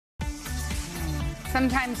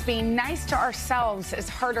Sometimes being nice to ourselves is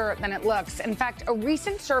harder than it looks. In fact, a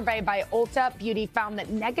recent survey by Ulta Beauty found that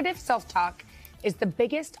negative self-talk is the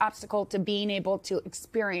biggest obstacle to being able to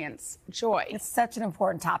experience joy. It's such an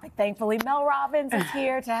important topic. Thankfully, Mel Robbins is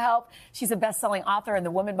here to help. She's a best-selling author and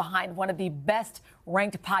the woman behind one of the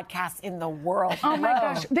best-ranked podcasts in the world. Oh my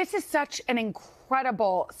gosh, this is such an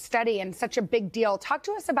incredible study and such a big deal. Talk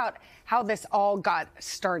to us about how this all got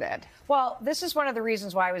started. Well, this is one of the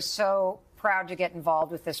reasons why I was so proud to get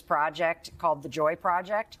involved with this project called the Joy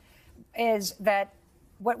Project, is that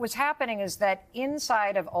what was happening is that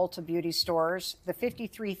inside of Ulta Beauty stores, the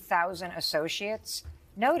 53,000 associates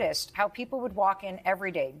noticed how people would walk in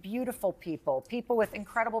every day, beautiful people, people with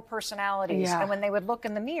incredible personalities. Yeah. And when they would look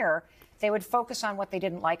in the mirror, they would focus on what they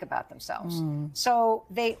didn't like about themselves. So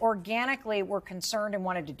they organically were concerned and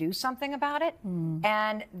wanted to do something about it.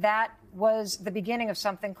 And that was the beginning of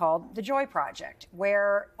something called the Joy Project,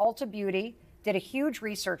 where Ulta Beauty did a huge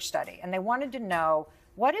research study. And they wanted to know,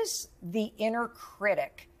 what is the inner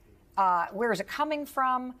critic? Where is it coming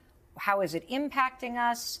from? How is it impacting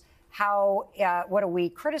us? What are we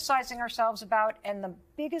criticizing ourselves about? And the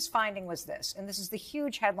biggest finding was this, and this is the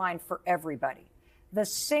huge headline for everybody. The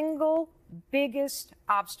single biggest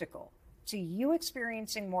obstacle to you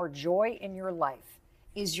experiencing more joy in your life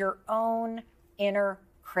is your own inner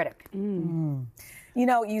critic. You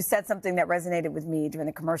know, you said something that resonated with me during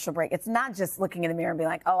the commercial break. It's not just looking in the mirror and being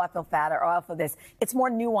like, oh, I feel fat, or oh, I feel this. It's more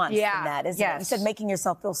nuanced than that, isn't it? You said making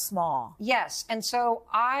yourself feel small. Yes. And so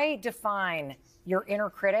I define your inner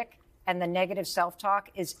critic and the negative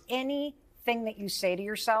self-talk is anything that you say to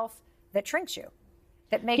yourself that shrinks you.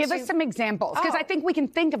 That makes Give us some examples, because I think we can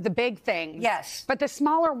think of the big things. Yes. But the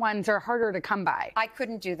smaller ones are harder to come by. I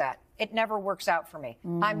couldn't do that. It never works out for me.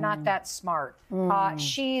 I'm not that smart.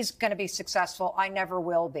 She's going to be successful. I never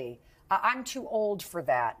will be. I'm too old for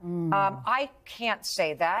that. I can't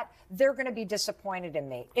say that. They're going to be disappointed in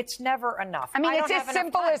me. It's never enough. I mean, it's as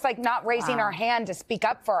simple as like not raising our hand to speak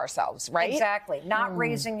up for ourselves, right? Exactly. Not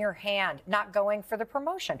raising your hand, not going for the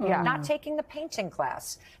promotion, not taking the painting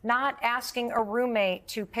class, not asking a roommate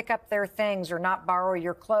to pick up their things or not borrow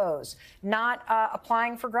your clothes, not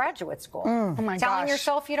applying for graduate school. Oh my telling gosh.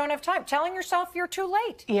 yourself you don't have time, telling yourself you're too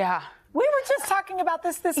late. Yeah. We were just talking about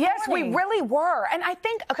this morning. Yes, we really were. And I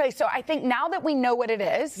think, so I think now that we know what it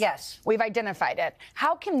is, we've identified it.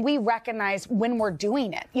 How can we recognize when we're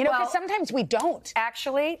doing it? You know, because sometimes we don't.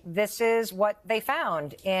 Actually, this is what they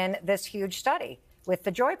found in this huge study with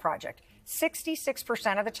the Joy Project.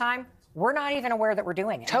 66% of the time, we're not even aware that we're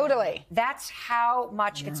doing it. Totally. That's how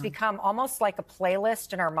much it's become almost like a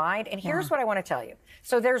playlist in our mind. And here's what I want to tell you.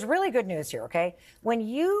 So there's really good news here, okay? When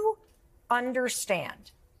you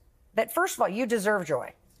understand that, first of all, you deserve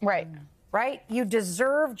joy. Right. Right? You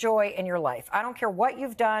deserve joy in your life. I don't care what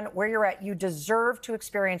you've done, where you're at, you deserve to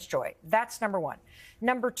experience joy. That's number one.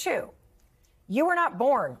 Number two, you were not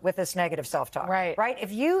born with this negative self-talk. Right. Right?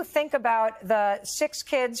 If you think about the 6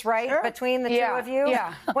 kids, right, between the two of you,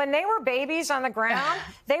 when they were babies on the ground,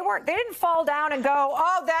 they didn't fall down and go,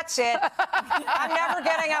 oh, that's it. I'm never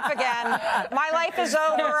getting up again. My life is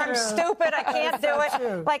over. I'm stupid. I can't do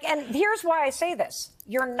it. Like, and here's why I say this.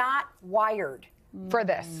 You're not wired for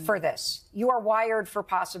this. For this. You are wired for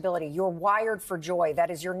possibility. You're wired for joy.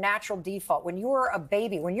 That is your natural default. When you were a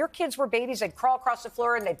baby, when your kids were babies, they'd crawl across the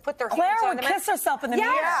floor and they'd put their hands on them. Claire would kiss herself in the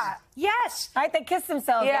mirror. Yes. Right? They kiss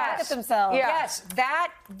themselves. They look at themselves. Yes.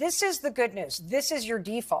 This is the good news. This is your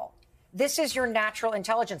default. This is your natural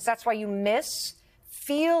intelligence. That's why you miss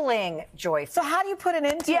feeling joyful. So how do you put it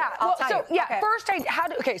into it? I'll tell you. First,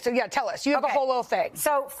 tell us. You have a whole little thing.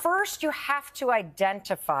 So first, you have to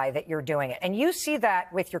identify that you're doing it. And you see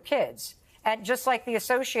that with your kids. And just like the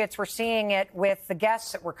associates were seeing it with the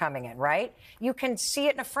guests that were coming in, right? You can see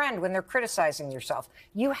it in a friend when they're criticizing yourself.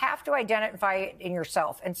 You have to identify it in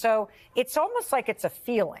yourself. And so it's almost like it's a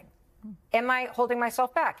feeling. Am I holding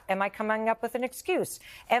myself back? Am I coming up with an excuse?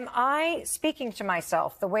 Am I speaking to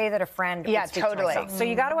myself the way that a friend would speak to myself? So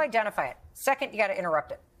you got to identify it. Second, you got to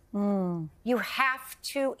interrupt it. You have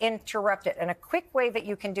to interrupt it. And a quick way that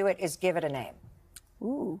you can do it is give it a name.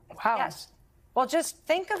 Ooh, wow. Yes. Well, just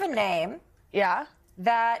think of a name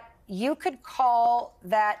that you could call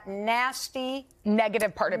that nasty,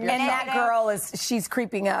 negative part of yourself. And that girl she's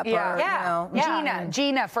creeping up.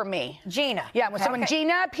 Gina for me. Gina. Yeah, so when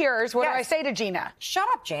Gina appears, what do I say to Gina? Shut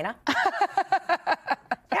up, Gina.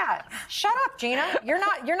 Shut up, Gina. You're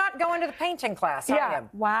not going to the painting class, I am.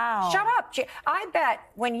 Wow. Shut up, Gina. I bet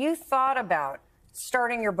when you thought about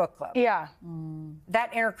starting your book club,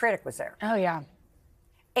 that inner critic was there. Oh, yeah.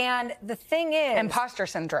 And the thing is... Imposter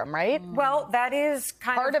syndrome, right? Well, that is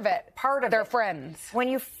part of it. Part of They're it. friends. When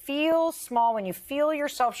you feel small, when you feel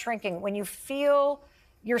yourself shrinking, when you feel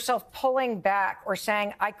yourself pulling back or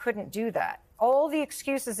saying, I couldn't do that, all the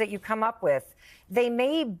excuses that you come up with, they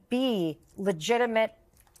may be legitimate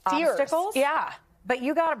obstacles. Yeah. But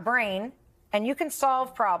you got a brain and you can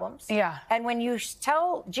solve problems. Yeah. And when you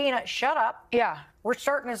tell Gina, shut up. Yeah. We're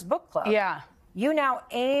starting this book club. Yeah. You now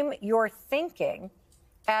aim your thinking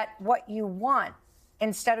at what you want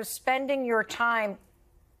instead of spending your time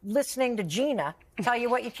listening to Gina tell you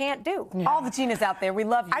what you can't do. Yeah. All the Ginas out there, we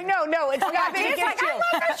love you. I know, no, it's nothing against you. I love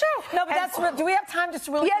that show. No, but that's real. Do we have time just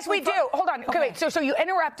to really? Yes, we do. Hold on. Okay, wait. So you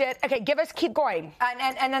interrupted. Okay, keep going.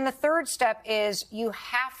 And then the third step is you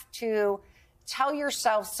have to tell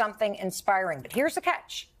yourself something inspiring. But here's the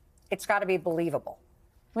catch. It's got to be believable.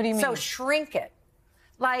 What do you mean? So shrink it.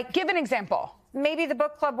 Like, give an example. Maybe the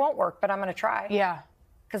book club won't work, but I'm going to try. Yeah.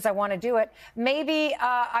 Because I want to do it. Maybe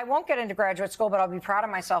I won't get into graduate school, but I'll be proud of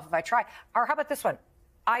myself if I try. Or how about this one?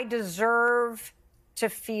 I deserve to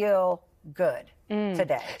feel good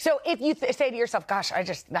today. So if you say to yourself, gosh, I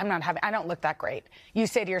don't look that great. You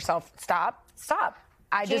say to yourself, stop.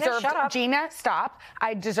 Gina, stop.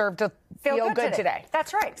 I deserve to feel good today.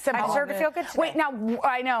 That's right. Simple. I deserve to feel good today. Wait, now,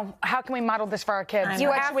 I know. How can we model this for our kids? You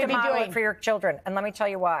have to model it for your children. And let me tell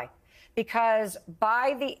you why. Because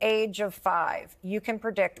by the age of 5, you can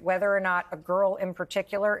predict whether or not a girl in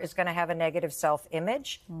particular is going to have a negative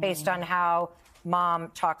self-image based on how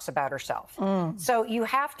mom talks about herself. So you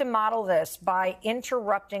have to model this by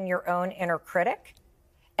interrupting your own inner critic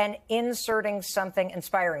and inserting something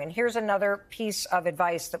inspiring. And here's another piece of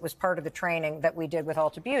advice that was part of the training that we did with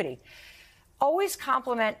Ulta Beauty. Always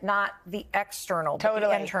compliment not the external, but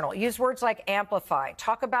the internal. Use words like amplify.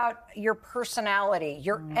 Talk about your personality,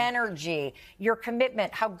 your energy, your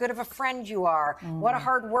commitment, how good of a friend you are, what a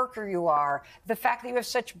hard worker you are, the fact that you have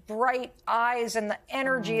such bright eyes and the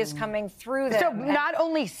energy is coming through them. So not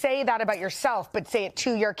only say that about yourself, but say it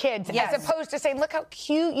to your kids, as opposed to saying, look how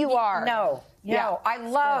cute you are. No, I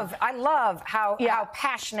love how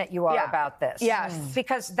passionate you are about this. Yes.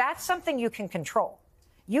 Because that's something you can control.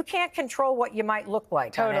 You can't control what you might look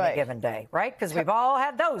like on any given day, right? Because we've all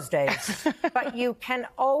had those days. But you can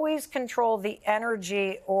always control the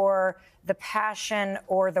energy or the passion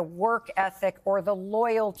or the work ethic or the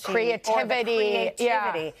loyalty. Creativity.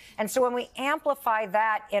 Yeah. And so when we amplify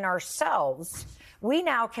that in ourselves, we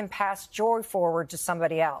now can pass joy forward to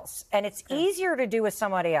somebody else. And it's easier to do with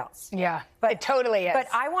somebody else. Yeah, but it totally is. But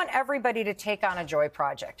I want everybody to take on a joy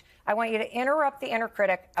project. I want you to interrupt the inner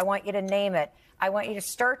critic. I want you to name it. I want you to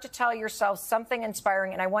start to tell yourself something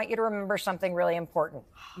inspiring, and I want you to remember something really important.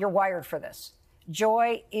 You're wired for this.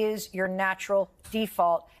 Joy is your natural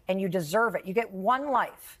default, and you deserve it. You get one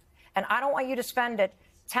life, and I don't want you to spend it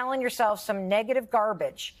telling yourself some negative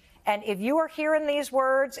garbage. And if you are hearing these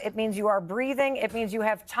words, it means you are breathing. It means you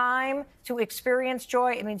have time to experience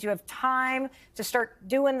joy. It means you have time to start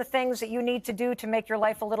doing the things that you need to do to make your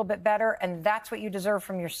life a little bit better, and that's what you deserve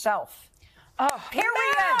from yourself. Oh, period.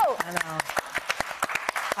 I know.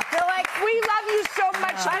 I feel like we love you so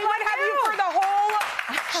much. We would have you for the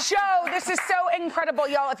whole show. This is so incredible,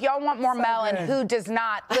 y'all. If y'all want more Mel, and who does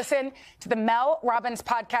not, listen to the Mel Robbins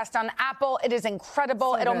podcast on Apple. It is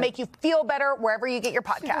incredible. It'll make you feel better wherever you get your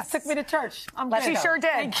podcasts. She just took me to church. She sure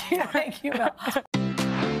did. Thank you, Mel.